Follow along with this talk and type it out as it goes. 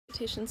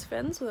Salutations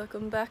friends,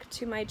 welcome back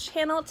to my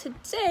channel.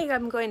 Today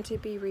I'm going to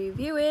be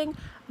reviewing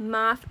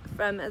Moth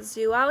from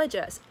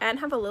Zoologist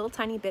and have a little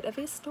tiny bit of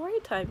a story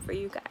time for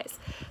you guys.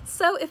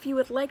 So if you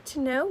would like to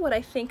know what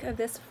I think of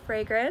this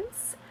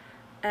fragrance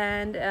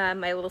and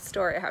my little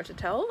story how to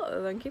tell,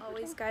 thank you.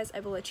 Always guys, I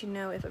will let you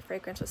know if a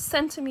fragrance was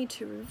sent to me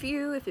to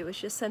review, if it was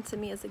just sent to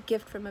me as a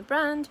gift from a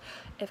brand,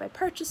 if I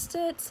purchased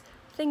it,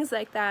 things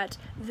like that.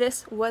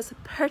 This was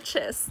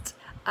purchased.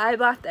 I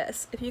bought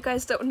this. If you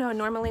guys don't know,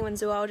 normally when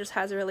Zoologist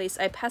has a release,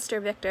 I pester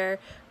Victor,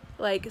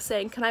 like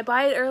saying, can I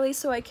buy it early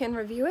so I can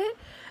review it?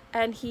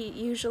 And he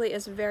usually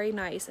is very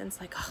nice and it's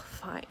like, oh,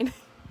 fine.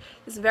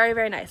 It's very,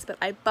 very nice, but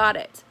I bought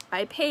it.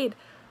 I paid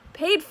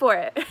for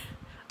it.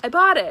 I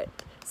bought it.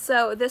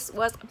 So this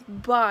was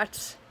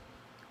bought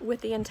with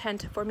the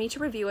intent for me to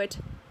review it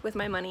with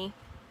my money.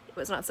 It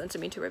was not sent to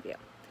me to review.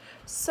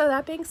 So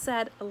that being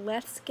said,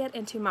 let's get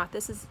into Moth.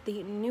 This is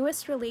the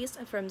newest release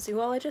from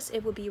Zoologist.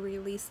 It will be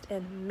released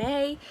in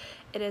May.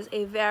 It is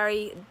a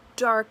very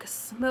dark,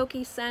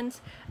 smoky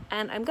scent,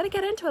 and I'm going to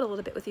get into it a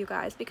little bit with you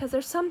guys because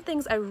there's some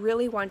things I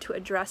really want to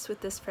address with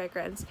this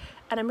fragrance,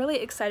 and I'm really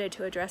excited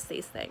to address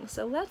these things.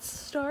 So let's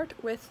start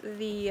with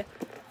the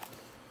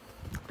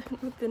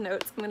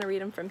notes. I'm going to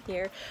read them from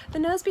here. The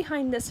nose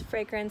behind this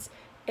fragrance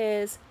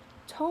is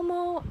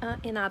Tomo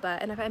Inaba,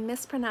 and if I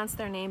mispronounce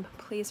their name,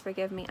 please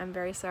forgive me. I'm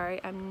very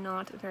sorry. I'm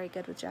not very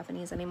good with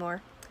Japanese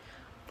anymore.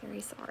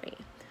 Very sorry.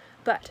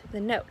 But the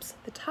notes,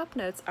 the top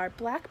notes are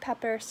black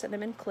pepper,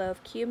 cinnamon,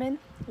 clove, cumin,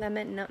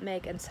 lemon,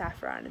 nutmeg, and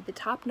saffron. The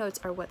top notes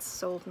are what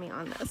sold me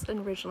on this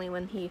originally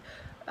when he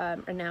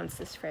announced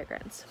this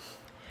fragrance.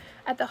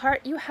 At the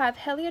heart, you have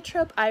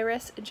Heliotrope,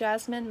 iris,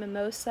 jasmine,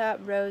 mimosa,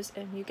 rose,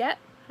 and muguet.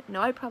 I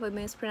know I probably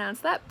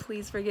mispronounced that.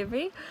 Please forgive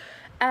me.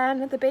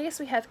 And at the base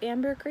we have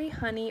ambergris,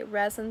 honey,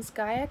 resins,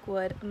 Gaiac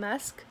wood,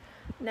 musk,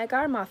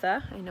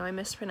 Nagarmotha, I know I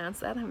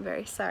mispronounced that, I'm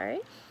very sorry,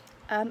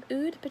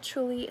 oud,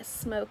 patchouli,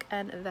 smoke,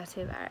 and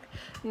vetiver.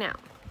 Now,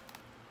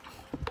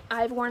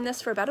 I've worn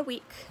this for about a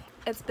week.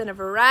 It's been a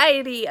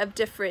variety of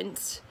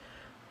different,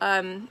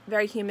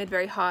 very humid,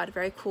 very hot,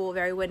 very cool,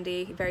 very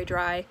windy, very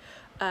dry.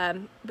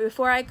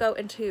 Before I go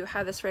into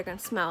how this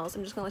fragrance smells,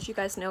 I'm just going to let you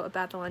guys know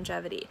about the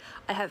longevity.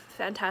 I have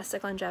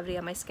fantastic longevity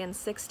on my skin,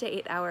 6 to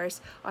 8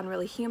 hours on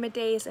really humid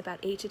days, about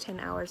 8 to 10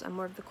 hours on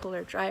more of the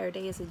cooler, drier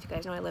days. As you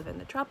guys know, I live in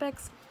the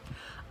tropics.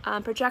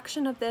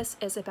 Projection of this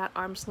is about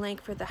arm's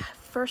length for the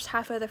first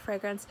half of the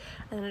fragrance,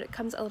 and then it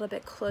comes a little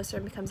bit closer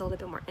and becomes a little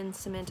bit more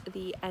intimate at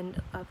the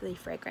end of the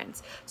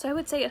fragrance. So I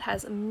would say it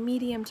has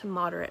medium to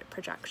moderate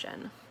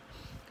projection.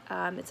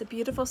 It's a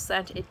beautiful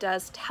scent. It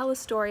does tell a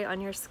story on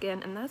your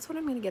skin, and that's what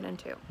I'm going to get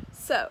into.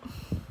 So,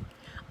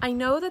 I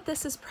know that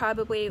this is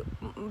probably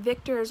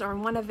Victor's or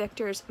one of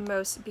Victor's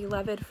most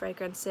beloved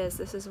fragrances.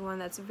 This is one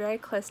that's very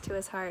close to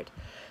his heart.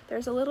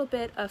 There's a little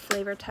bit of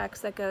flavor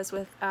text that goes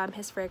with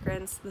his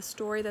fragrance, the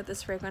story that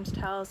this fragrance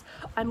tells.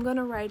 I'm going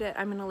to write it.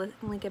 I'm going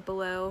to link it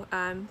below,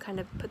 kind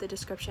of put the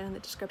description in the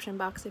description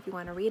box if you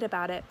want to read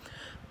about it.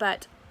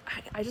 But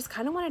I just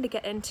kind of wanted to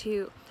get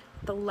into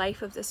the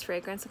life of this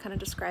fragrance and kind of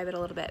describe it a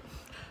little bit.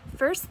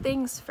 First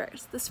things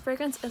first, this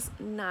fragrance is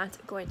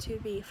not going to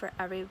be for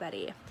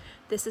everybody.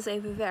 This is a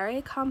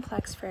very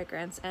complex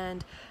fragrance,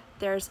 and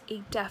there's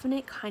a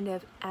definite kind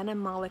of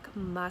animalic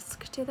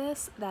musk to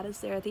this that is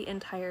there the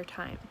entire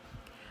time.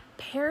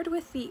 Paired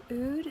with the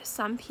oud,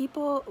 some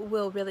people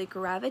will really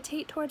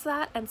gravitate towards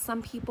that, and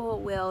some people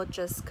will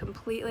just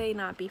completely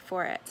not be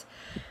for it.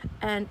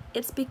 And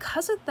it's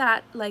because of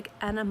that like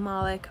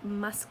animalic,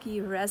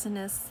 musky,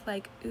 resinous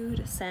like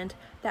oud scent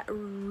that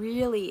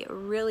really,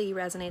 really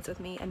resonates with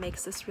me and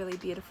makes this really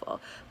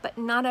beautiful. But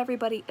not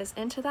everybody is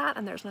into that,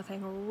 and there's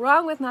nothing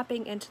wrong with not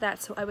being into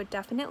that, so I would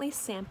definitely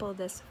sample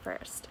this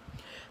first.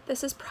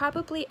 This is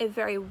probably a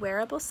very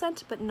wearable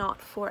scent, but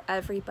not for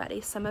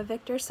everybody. Some of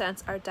Victor's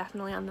scents are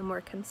definitely on the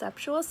more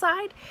conceptual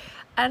side,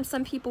 and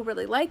some people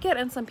really like it,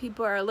 and some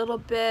people are a little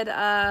bit,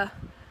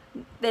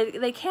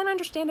 they can't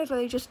understand it, or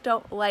they just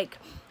don't like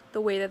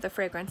the way that the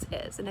fragrance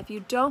is. And if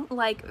you don't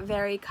like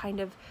very kind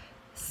of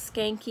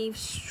skanky,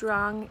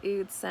 strong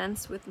oud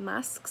scents with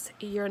musks,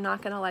 you're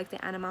not going to like the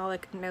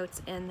animalic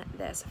notes in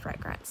this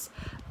fragrance.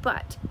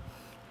 But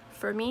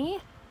for me,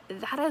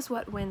 that is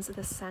what wins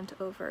the scent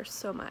over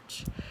so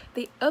much.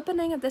 The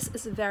opening of this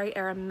is very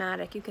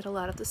aromatic. You get a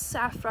lot of the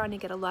saffron, you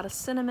get a lot of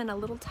cinnamon, a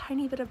little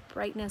tiny bit of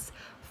brightness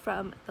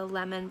from the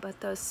lemon,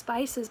 but those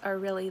spices are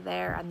really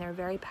there and they're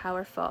very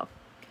powerful.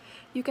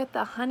 You get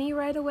the honey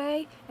right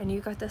away, and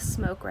you got the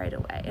smoke right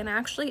away. And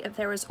actually, if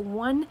there was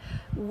one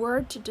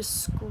word to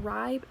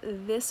describe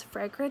this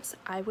fragrance,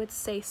 I would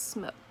say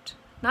smoked.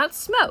 Not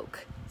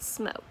smoke,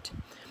 smoked.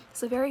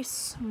 It's a very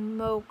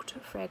smoked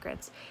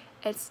fragrance.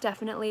 It's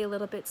definitely a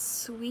little bit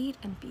sweet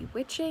and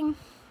bewitching.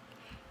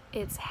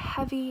 It's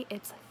heavy,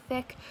 it's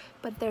thick,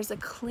 but there's a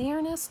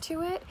clearness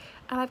to it.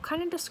 And I've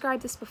kind of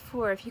described this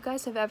before. If you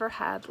guys have ever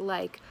had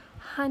like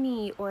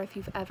honey, or if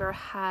you've ever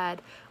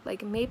had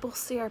like maple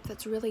syrup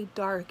that's really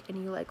dark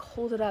and you like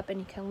hold it up and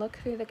you can look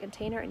through the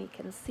container and you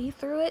can see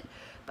through it,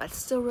 but it's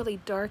still really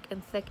dark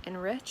and thick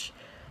and rich.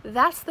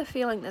 That's the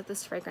feeling that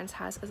this fragrance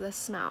has as a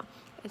smell.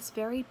 It's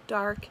very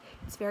dark,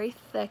 it's very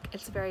thick,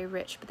 it's very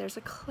rich, but there's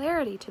a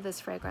clarity to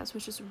this fragrance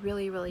which is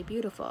really, really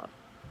beautiful.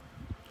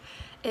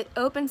 It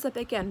opens up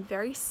again,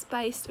 very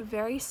spiced,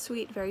 very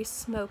sweet, very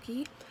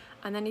smoky,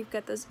 and then you've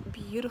got those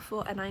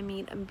beautiful, and I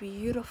mean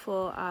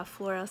beautiful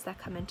florals that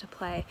come into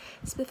play.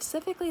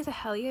 Specifically the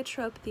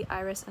Heliotrope, the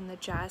Iris, and the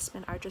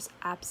Jasmine are just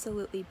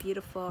absolutely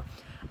beautiful,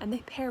 and they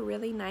pair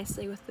really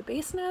nicely with the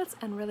base notes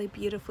and really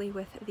beautifully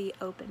with the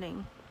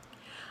opening.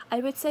 I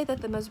would say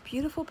that the most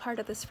beautiful part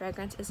of this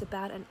fragrance is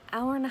about an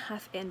hour and a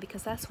half in,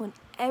 because that's when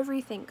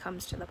everything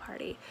comes to the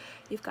party.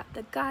 You've got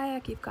the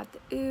Gaiac, you've got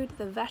the oud,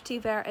 the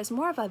Vetiver is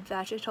more of a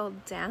vegetal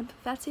damp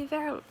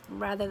Vetiver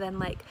rather than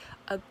like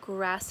a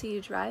grassy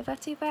dry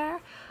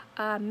Vetiver.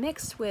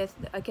 Mixed with,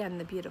 again,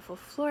 the beautiful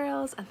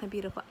florals and the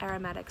beautiful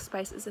aromatic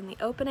spices in the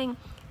opening.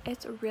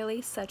 It's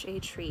really such a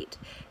treat.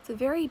 It's a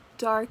very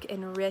dark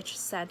and rich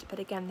scent, but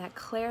again, that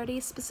clarity,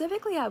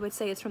 specifically I would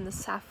say it's from the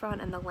saffron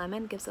and the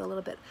lemon, gives it a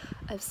little bit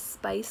of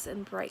spice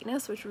and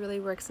brightness, which really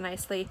works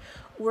nicely,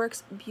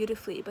 works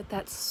beautifully, but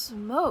that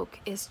smoke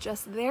is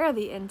just there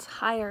the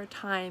entire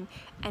time,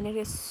 and it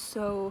is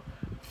so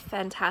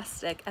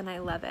fantastic, and I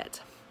love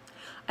it.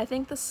 I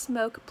think the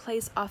smoke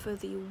plays off of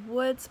the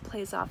woods,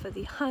 plays off of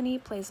the honey,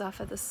 plays off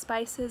of the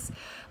spices,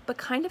 but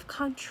kind of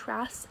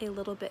contrasts a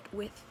little bit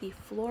with the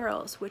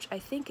florals, which I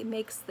think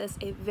makes this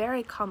a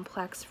very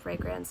complex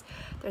fragrance.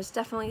 There's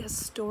definitely a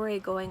story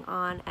going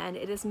on, and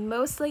it is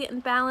mostly in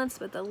balance,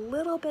 but the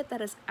little bit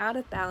that is out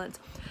of balance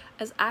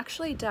is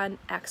actually done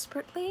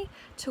expertly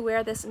to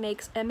where this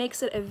makes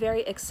it a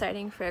very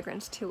exciting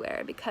fragrance to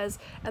wear, because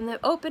in the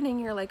opening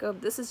you're like, oh,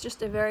 this is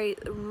just a very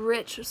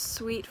rich,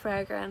 sweet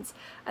fragrance,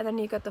 and then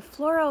you got the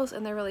florals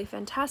and they're really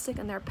fantastic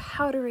and they're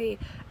powdery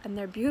and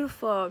they're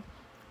beautiful,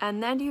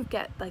 and then you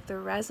get like the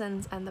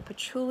resins and the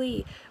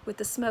patchouli with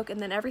the smoke, and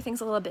then everything's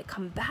a little bit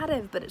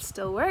combative but it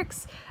still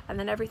works, and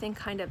then everything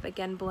kind of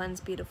again blends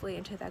beautifully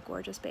into that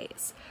gorgeous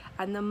base.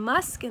 And the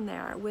musk in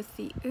there with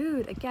the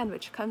oud again,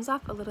 which comes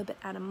off a little bit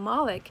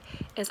animalic,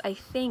 is I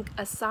think,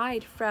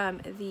 aside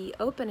from the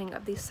opening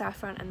of the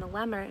saffron and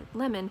the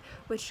lemon,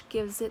 which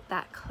gives it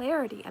that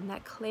clarity, and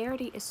that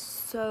clarity is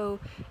so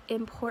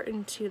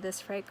important to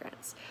this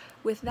fragrance.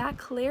 With that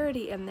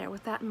clarity in there,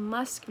 with that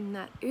musk and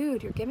that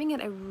oud, you're giving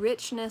it a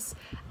richness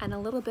and a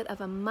little bit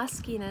of a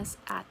muskiness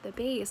at the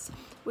base,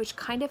 which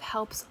kind of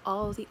helps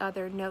all the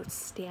other notes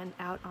stand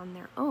out on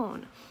their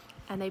own.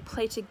 And they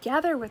play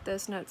together with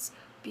those notes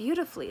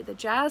beautifully. The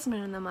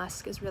jasmine and the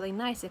musk is really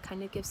nice. It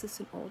kind of gives us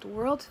an old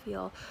world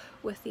feel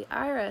with the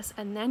iris,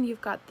 and then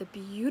you've got the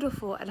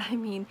beautiful, and I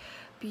mean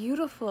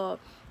beautiful,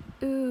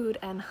 oud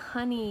and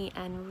honey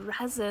and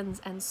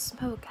resins and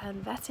smoke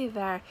and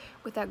vetiver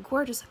with that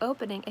gorgeous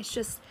opening. It's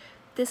just,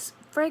 this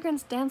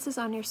fragrance dances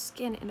on your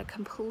skin in a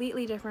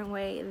completely different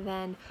way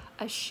than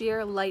a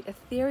sheer light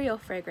ethereal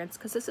fragrance,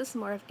 because this is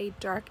more of a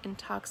dark,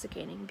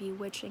 intoxicating,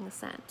 bewitching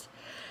scent.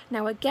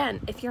 Now again,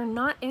 if you're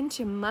not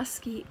into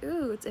musky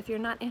ouds, if you're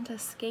not into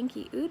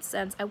skanky oud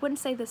scents, I wouldn't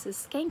say this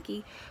is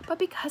skanky, but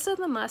because of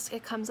the musk,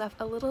 it comes off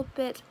a little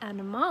bit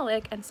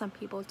animalic, and some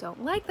people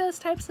don't like those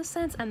types of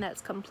scents, and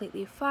that's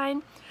completely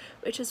fine,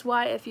 which is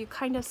why if you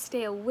kind of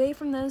stay away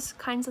from those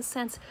kinds of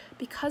scents,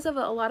 because of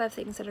a lot of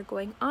things that are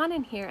going on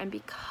in here, and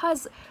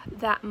because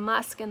that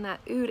musk and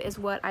that oud is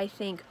what I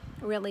think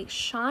really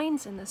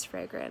shines in this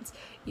fragrance,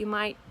 it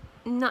might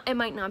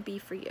not be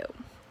for you.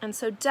 And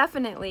so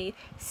definitely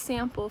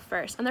sample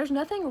first. And there's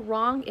nothing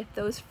wrong if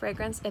those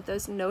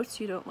notes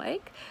you don't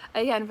like.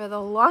 Again, for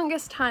the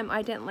longest time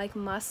I didn't like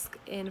musk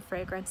in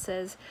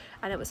fragrances,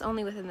 and it was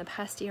only within the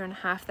past year and a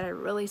half that I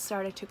really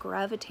started to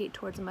gravitate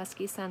towards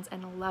musky scents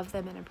and love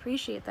them and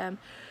appreciate them.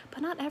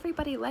 But not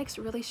everybody likes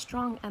really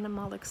strong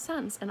animalic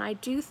scents, and I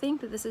do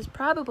think that this is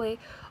probably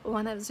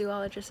one of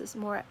Zoologist's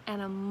more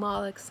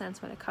animalic scents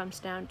when it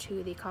comes down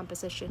to the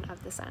composition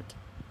of the scent.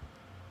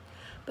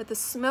 But the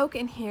smoke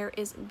in here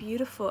is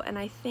beautiful, and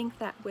I think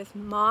that with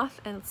moth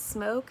and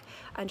smoke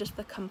and just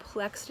the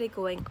complexity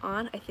going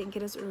on, I think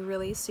it is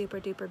really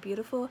super duper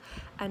beautiful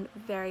and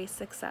very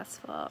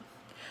successful.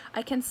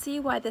 I can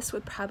see why this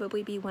would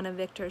probably be one of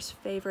Victor's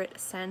favorite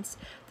scents.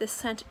 This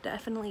scent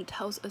definitely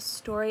tells a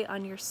story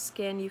on your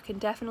skin. You can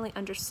definitely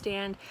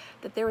understand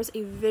that there was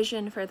a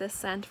vision for this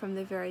scent from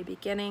the very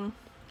beginning.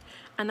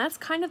 And that's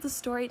kind of the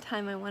story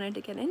time I wanted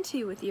to get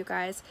into with you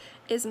guys,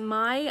 is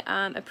my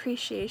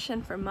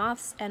appreciation for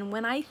moths. And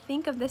when I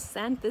think of this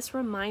scent, this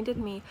reminded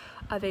me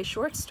of a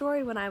short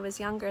story when I was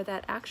younger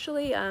that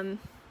actually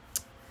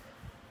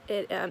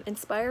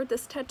inspired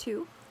this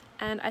tattoo.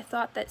 And I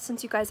thought that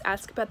since you guys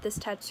asked about this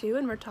tattoo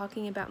and we're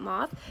talking about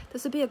moth,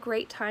 this would be a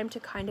great time to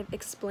kind of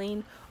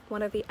explain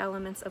one of the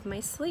elements of my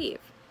sleeve.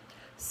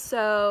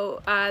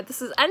 So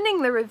this is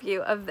ending the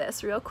review of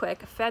this real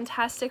quick.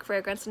 Fantastic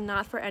fragrance,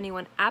 not for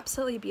anyone,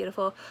 absolutely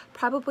beautiful.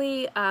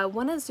 Probably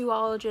one of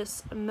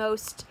Zoologist's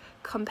most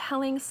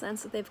compelling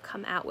scents that they've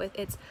come out with.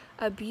 It's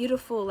a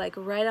beautiful, like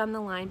right on the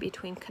line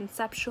between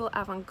conceptual,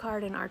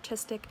 avant-garde, and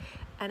artistic,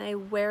 and a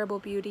wearable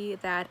beauty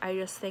that I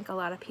just think a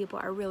lot of people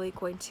are really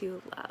going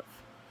to love.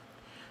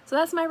 So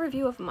that's my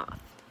review of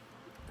Moth.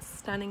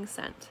 Stunning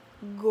scent,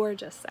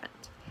 gorgeous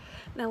scent.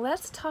 Now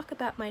let's talk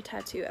about my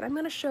tattoo, and I'm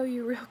going to show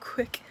you real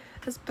quick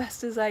as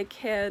best as I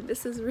can.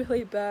 This is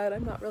really bad.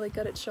 I'm not really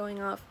good at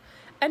showing off.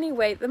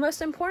 Anyway, the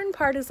most important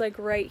part is like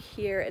right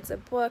here. It's a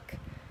book,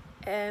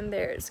 and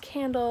there's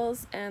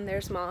candles, and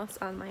there's moths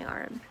on my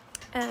arm.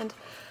 And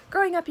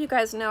growing up, you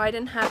guys know I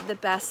didn't have the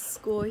best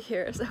school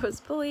years. I was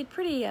bullied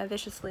pretty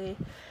viciously,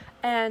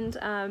 and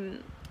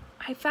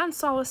I found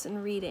solace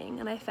in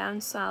reading, and I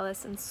found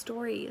solace in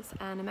stories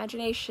and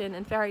imagination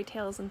and fairy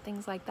tales and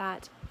things like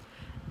that.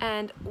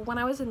 And when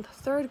I was in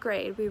 3rd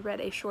grade, we read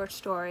a short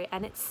story,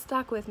 and it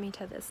stuck with me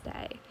to this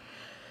day.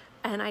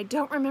 And I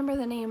don't remember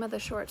the name of the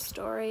short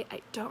story.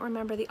 I don't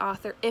remember the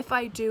author. If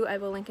I do, I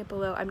will link it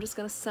below. I'm just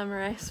going to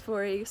summarize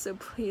for you, so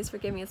please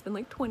forgive me. It's been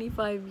like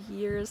 25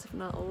 years, if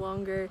not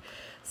longer,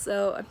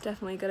 so I'm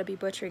definitely going to be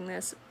butchering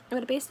this.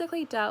 But it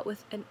basically dealt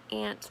with an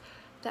ant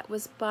that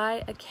was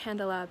by a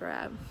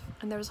candelabra,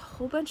 and there was a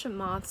whole bunch of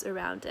moths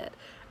around it,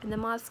 and the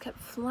moths kept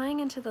flying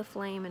into the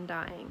flame and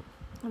dying.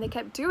 And they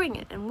kept doing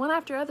it, and one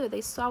after other they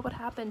saw what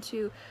happened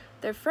to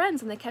their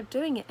friends, and they kept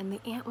doing it, and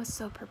the ant was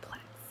so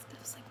perplexed. It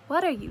was like,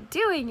 what are you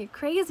doing, you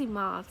crazy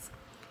moths?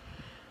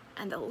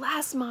 And the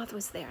last moth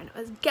was there, and it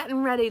was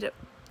getting ready to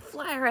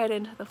fly right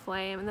into the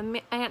flame, and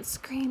the ant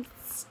screamed,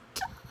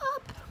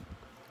 stop!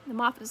 The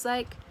moth was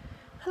like,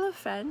 hello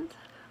friend,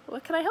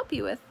 what can I help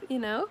you with, you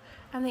know?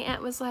 And the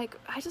ant was like,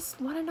 I just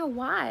want to know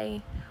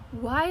why.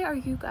 Why are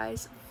you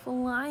guys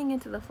flying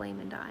into the flame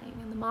and dying?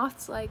 And the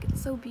moth's like,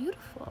 it's so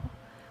beautiful.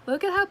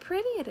 Look at how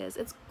pretty it is.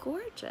 It's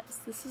gorgeous.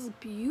 This is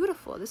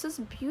beautiful. This is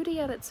beauty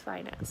at its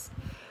finest.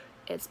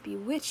 It's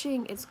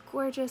bewitching. It's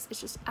gorgeous.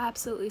 It's just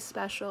absolutely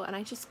special. And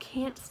I just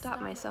can't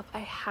stop myself. I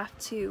have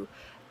to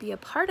be a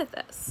part of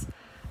this.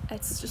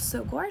 It's just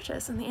so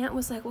gorgeous. And the ant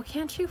was like, well,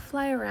 can't you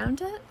fly around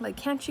it? Like,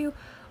 can't you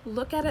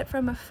look at it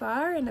from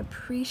afar and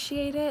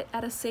appreciate it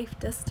at a safe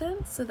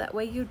distance so that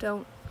way you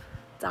don't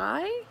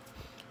die?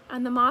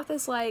 And the moth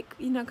is like,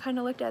 you know, kind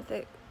of looked at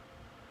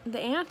the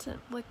ant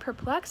like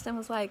perplexed and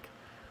was like,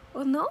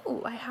 well,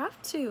 no, I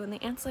have to. And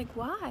the ant's like,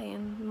 why?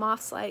 And the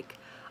moth's like,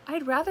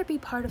 I'd rather be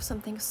part of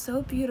something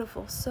so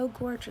beautiful, so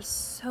gorgeous,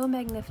 so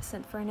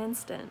magnificent for an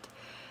instant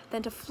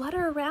than to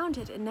flutter around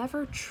it and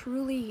never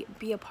truly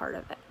be a part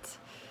of it.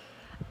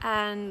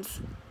 And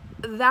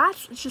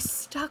that just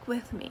stuck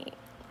with me.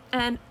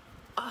 And,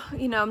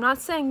 you know, I'm not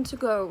saying to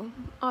go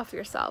off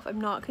yourself.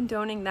 I'm not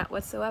condoning that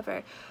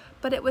whatsoever.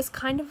 But it was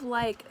kind of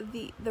like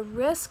the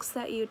risks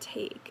that you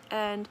take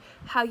and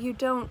how you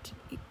don't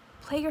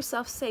play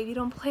yourself safe. You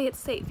don't play it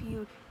safe.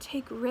 You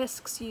take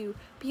risks. You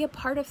be a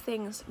part of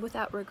things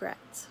without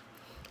regrets.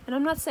 And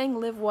I'm not saying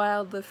live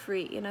wild, live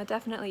free. You know,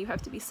 definitely you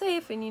have to be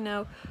safe, and, you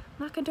know,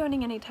 I'm not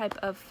condoning any type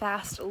of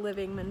fast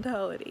living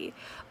mentality.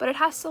 But it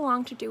has so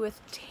long to do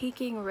with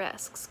taking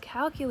risks,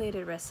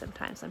 calculated risks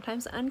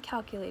sometimes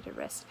uncalculated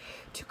risks,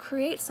 to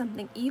create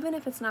something, even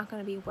if it's not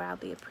going to be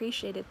wildly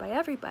appreciated by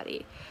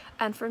everybody.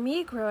 And for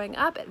me, growing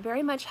up, it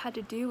very much had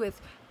to do with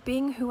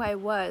being who I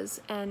was,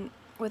 and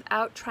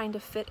without trying to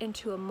fit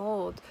into a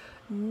mold,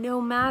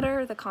 no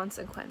matter the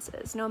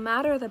consequences, no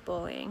matter the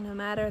bullying, no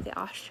matter the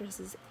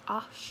ostracization.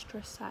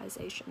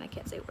 I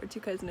can't say words,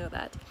 you guys know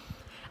that.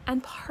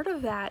 And part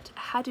of that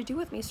had to do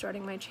with me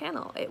starting my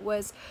channel. It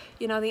was,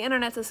 you know, the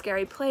internet's a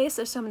scary place.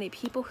 There's so many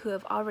people who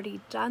have already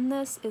done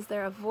this. Is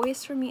there a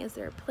voice for me? Is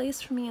there a place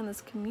for me in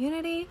this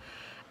community?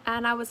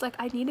 And I was like,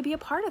 I need to be a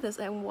part of this.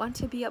 I want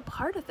to be a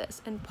part of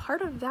this. And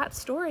part of that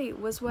story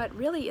was what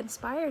really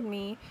inspired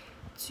me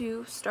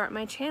to start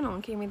my channel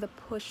and gave me the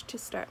push to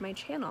start my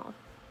channel.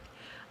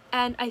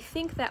 And I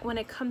think that when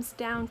it comes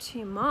down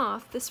to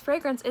Moth, this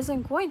fragrance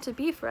isn't going to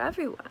be for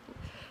everyone.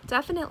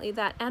 Definitely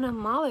that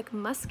animalic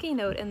musky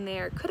note in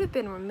there could have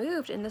been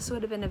removed, and this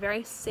would have been a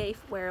very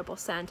safe wearable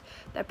scent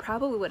that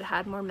probably would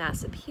have had more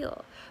mass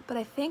appeal. But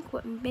I think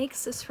what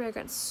makes this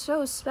fragrance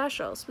so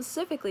special,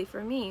 specifically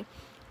for me,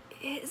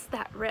 is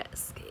that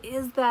risk,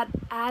 is that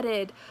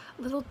added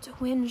little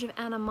twinge of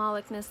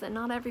animalicness that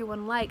not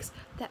everyone likes,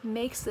 that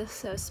makes this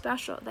so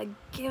special, that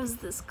gives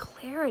this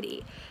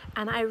clarity.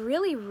 And I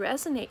really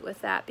resonate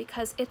with that,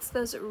 because it's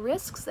those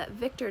risks that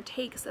Victor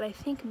takes that I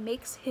think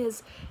makes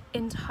his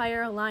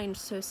entire line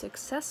so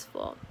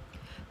successful.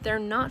 They're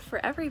not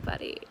for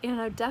everybody, you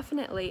know,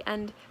 definitely,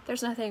 and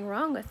there's nothing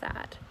wrong with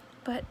that.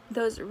 But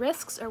those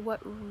risks are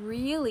what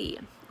really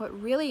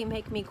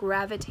make me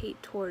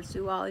gravitate towards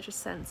zoologist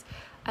scents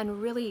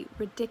and really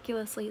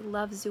ridiculously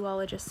love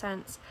zoologist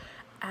scents.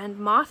 And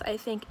Moth, I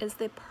think, is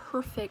the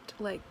perfect,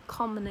 like,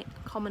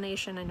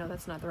 culmination, I know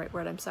that's not the right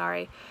word, I'm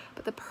sorry,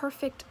 but the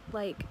perfect,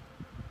 like,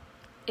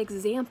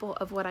 example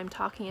of what I'm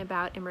talking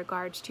about in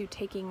regards to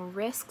taking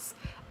risks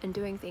and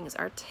doing things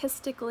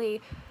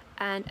artistically,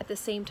 and at the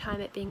same time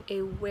it being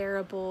a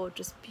wearable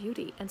just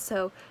beauty. And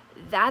so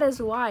that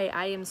is why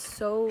I am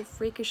so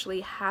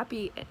freakishly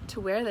happy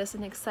to wear this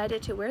and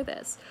excited to wear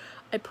this.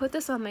 I put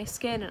this on my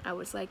skin and I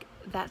was like,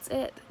 that's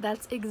it.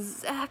 That's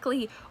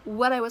exactly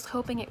what I was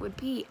hoping it would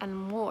be and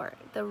more.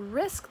 The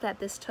risk that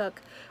this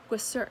took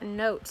with certain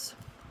notes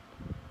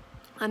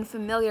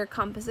unfamiliar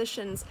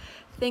compositions,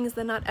 things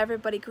that not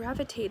everybody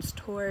gravitates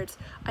towards,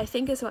 I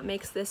think is what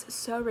makes this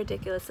so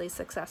ridiculously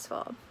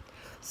successful.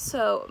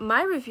 So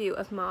my review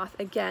of Moth,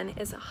 again,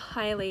 is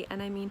highly,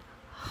 and I mean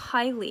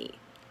highly,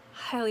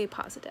 highly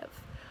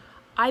positive.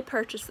 I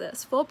purchased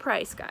this full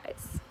price,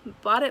 guys.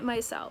 Bought it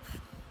myself.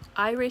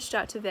 I reached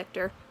out to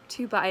Victor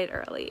to buy it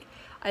early.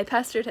 I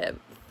pestered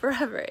him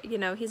forever. You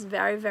know, he's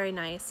very, very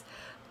nice.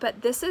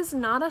 But this is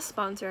not a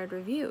sponsored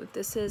review.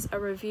 This is a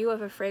review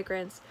of a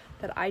fragrance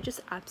that I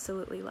just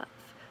absolutely love.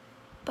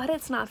 But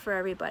it's not for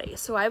everybody.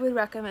 So I would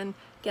recommend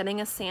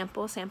getting a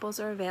sample. Samples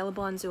are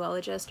available on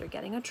Zoologist, or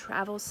getting a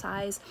travel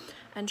size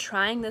and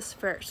trying this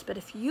first. But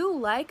if you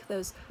like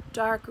those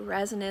dark,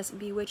 resinous,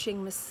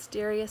 bewitching,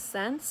 mysterious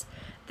scents,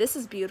 this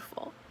is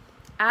beautiful.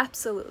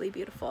 Absolutely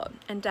beautiful,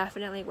 and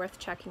definitely worth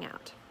checking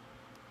out.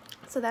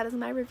 So that is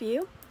my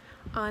review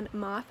on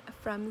Moth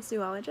from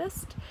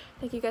Zoologist.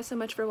 Thank you guys so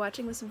much for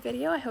watching this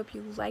video. I hope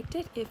you liked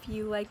it. If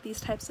you like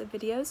these types of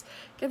videos,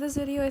 give this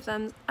video a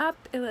thumbs up.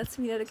 It lets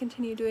me know to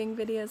continue doing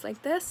videos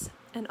like this.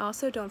 And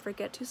also don't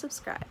forget to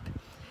subscribe,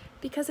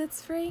 because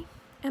it's free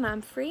and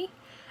I'm free,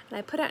 and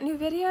I put out new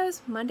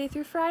videos Monday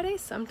through Friday.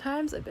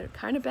 Sometimes I've been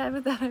kind of bad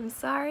with that, I'm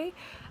sorry,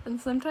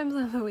 and sometimes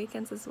on the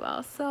weekends as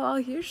well. So I'll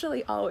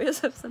usually always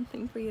have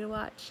something for you to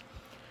watch.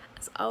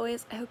 As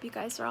always, I hope you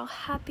guys are all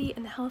happy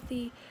and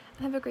healthy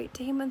and have a great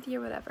day, month, year,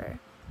 whatever.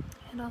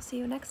 And I'll see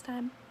you next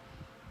time.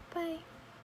 Bye.